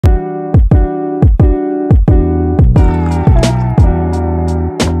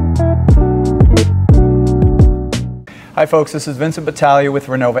Hi folks, this is Vincent Battaglia with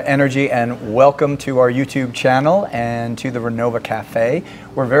Renova Energy, and welcome to our YouTube channel and to the Renova Cafe.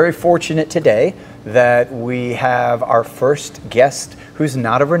 We're very fortunate today that we have our first guest who's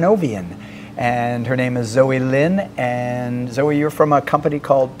not a Renovian, and her name is Zoe Lin. And Zoe, you're from a company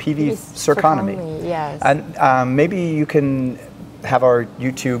called PV Circulator. Yes. And maybe you can have our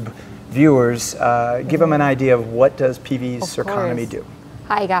YouTube viewers give them an idea of what does PV Circonomy do.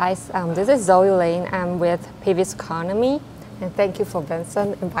 Hi guys, this is Zoe Lin. I'm with PV Circulator, and thank you for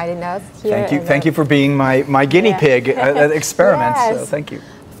Vincent inviting us here. Thank you for being my guinea pig experiment. Yes. So thank you.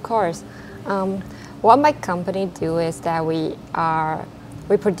 Of course. What my company do is that we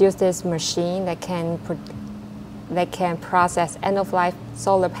produce this machine that can process end-of-life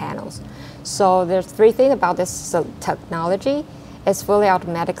solar panels. So there's three things about this technology. It's fully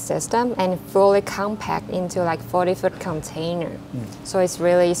automatic system and fully compact into like 40-foot container. So it's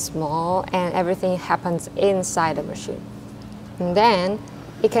really small and everything happens inside the machine. And then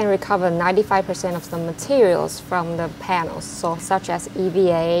it can recover 95% of the materials from the panels, so such as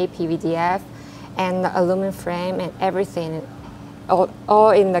EVA, PVDF, and the aluminum frame and everything,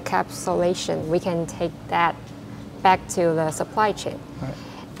 all in the encapsulation. We can take that back to the supply chain. Right.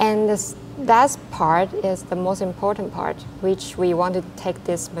 And that part is the most important part, which we want to take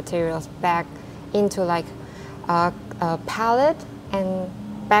these materials back into like a pallet and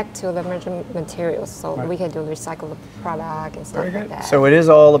back to the virgin materials, so we can do recyclable product and stuff like that. So it is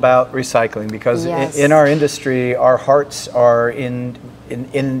all about recycling, because in our industry, our hearts are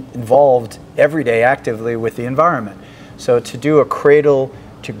involved every day actively with the environment. So to do a cradle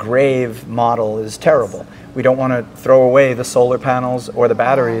to grave model is terrible. We don't want to throw away the solar panels or the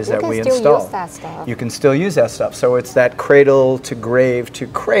batteries that we install. You can still use that stuff. You can still use that stuff. So it's that cradle to grave to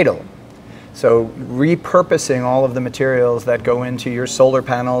cradle. So repurposing all of the materials that go into your solar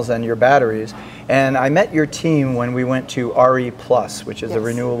panels and your batteries. And I met your team when we went to RE+, which is a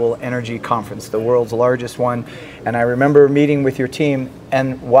renewable energy conference, the world's largest one. And I remember meeting with your team,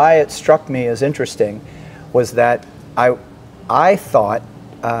 and why it struck me as interesting was that I thought,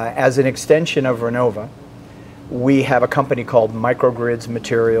 as an extension of Renova, we have a company called Microgrids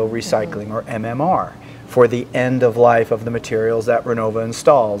Material Recycling, or MMR, for the end of life of the materials that Renova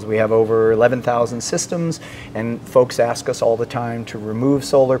installs. We have over 11,000 systems, and folks ask us all the time to remove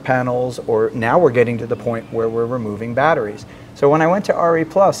solar panels, or now we're getting to the point where we're removing batteries. So when I went to RE+,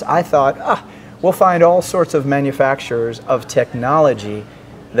 I thought, we'll find all sorts of manufacturers of technology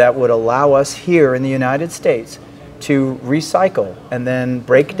that would allow us here in the United States to recycle and then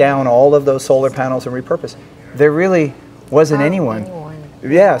break down all of those solar panels and repurpose. There really wasn't anyone.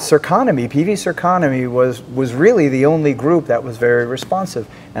 Yeah, Circonomy, PV Circulator was really the only group that was very responsive.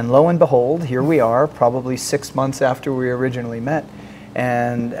 And lo and behold, here we are, probably 6 months after we originally met.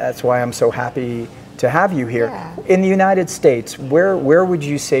 And that's why I'm so happy to have you here. Yeah. In the United States, where would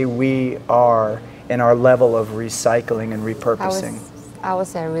you say we are in our level of recycling and repurposing? I would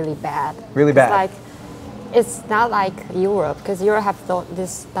say really bad. Really bad? It's not like Europe, because Europe have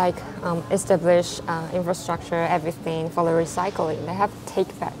this like established infrastructure, everything for the recycling. They have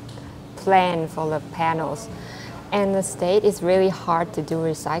take-back plan for the panels. And the state is really hard to do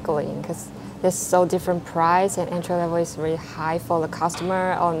recycling because there's so different price, and entry level is really high for the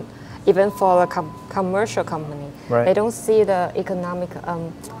customer, or even for the commercial company. Right. They don't see the economic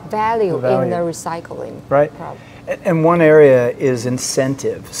value in the recycling. Right. And one area is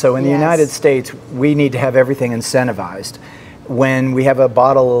incentive. So in the United States, we need to have everything incentivized. When we have a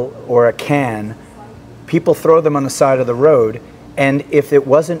bottle or a can, people throw them on the side of the road, and if it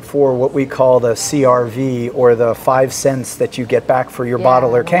wasn't for what we call the CRV, or the 5 cents that you get back for your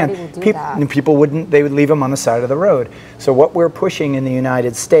bottle or can, people wouldn't, they would leave them on the side of the road. So what we're pushing in the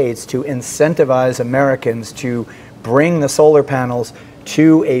United States to incentivize Americans to bring the solar panels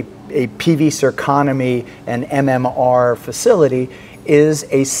to a PV Circonomy and MMR facility is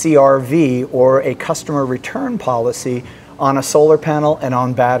a CRV, or a customer return policy, on a solar panel and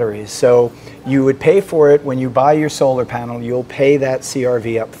on batteries. So you would pay for it when you buy your solar panel. You'll pay that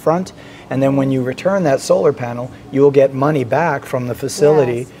CRV up front, and then when you return that solar panel, you'll get money back from the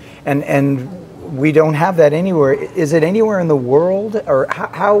facility. And we don't have that anywhere. Is it anywhere in the world, or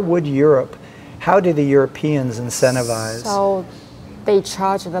how would Europe, how do the Europeans incentivize? So they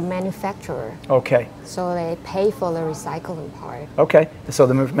charge the manufacturer. Okay. So they pay for the recycling part. Okay. So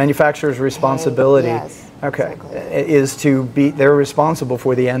the manufacturer's responsibility is to be, they're responsible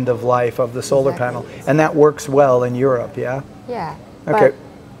for the end of life of the solar panel. And that works well in Europe, yeah? Yeah. Okay. But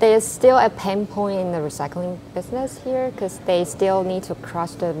there's still a pain point in the recycling business here, because they still need to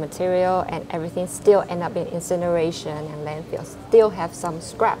crush the material, and everything still end up in incineration and landfill. Still have some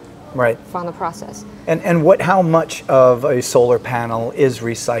scrap. Right. from the process. And how much of a solar panel is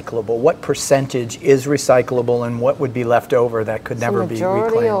recyclable? What percentage is recyclable, and what would be left over that could never be reclaimed? The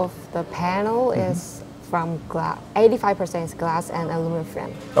majority of the panel is from glass. 85% is glass and aluminum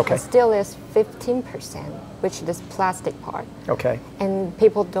frame. Okay. But still is 15%, which is plastic part. Okay. And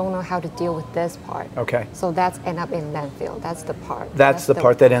people don't know how to deal with this part. Okay. So that's end up in landfill. That's the part. That's the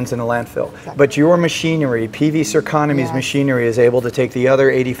part that ends in a landfill. Exactly. But your machinery, PV Circonomy's Yes. machinery, is able to take the other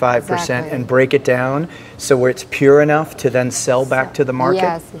 85% Exactly. and break it down so where it's pure enough to then sell back to the market?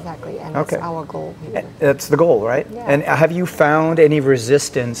 Yes, exactly. And Okay. that's our goal here. That's the goal, right? Yeah. And have you found any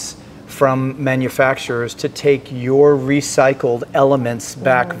resistance from manufacturers to take your recycled elements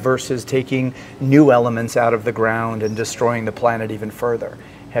back versus taking new elements out of the ground and destroying the planet even further?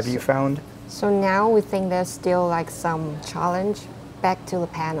 Have you found? So now we think there's still like some challenge back to the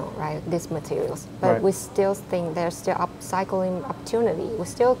panel, right? These materials, but Right. we still think there's still upcycling opportunity. We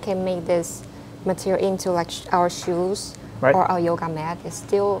still can make this material into like our shoes Right. or our yoga mat. It's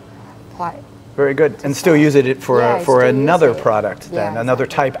still quite. Very good. And still use it for, Yeah, for still use another it. product then, Yeah, another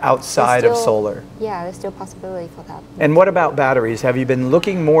exactly. type outside of There's solar. Yeah, there's still possibility for that. And what about batteries? Have you been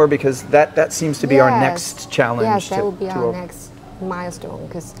looking more, because that seems to be our Yes. next challenge? Yes, that will be our next milestone,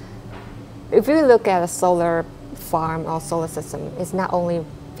 because if you look at a solar farm or solar system, it's not only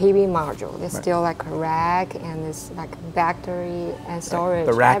PV module. There's still like a rack, and it's like battery and storage.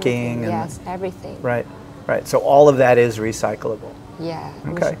 The racking everything. and Yes, everything. Right, right. So all of that is recyclable. Yeah.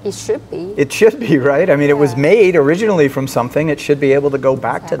 Okay. It should be. It should be, right? I mean, it was Yeah. made originally from something. It should be able to go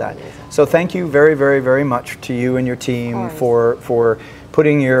back to that. Exactly. So thank you very, very, very much to you and your team Of course. for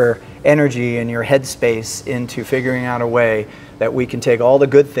putting your energy and your headspace into figuring out a way that we can take all the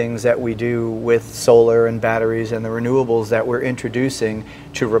good things that we do with solar and batteries and the renewables that we're introducing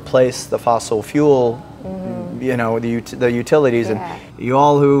to replace the fossil fuel, you know, the utilities. Yeah. And you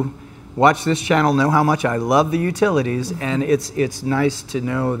all who watch this channel know how much I love the utilities, and it's nice to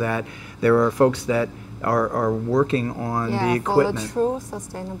know that there are folks that are working on the equipment for the true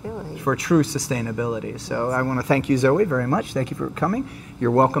sustainability. for true sustainability. So I want to thank you, Zoe, very much. Thank you for coming.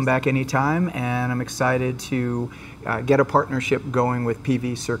 You're welcome back anytime, and I'm excited to get a partnership going with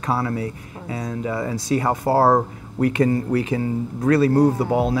PV Circonomy and see how far we can really move the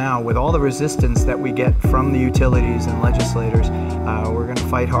ball now with all the resistance that we get from the utilities and legislators. We're going to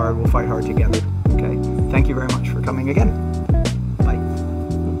fight hard. We'll fight hard together. Okay. Thank you very much for coming again. Bye.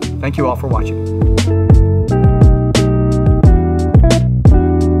 Thank you all for watching.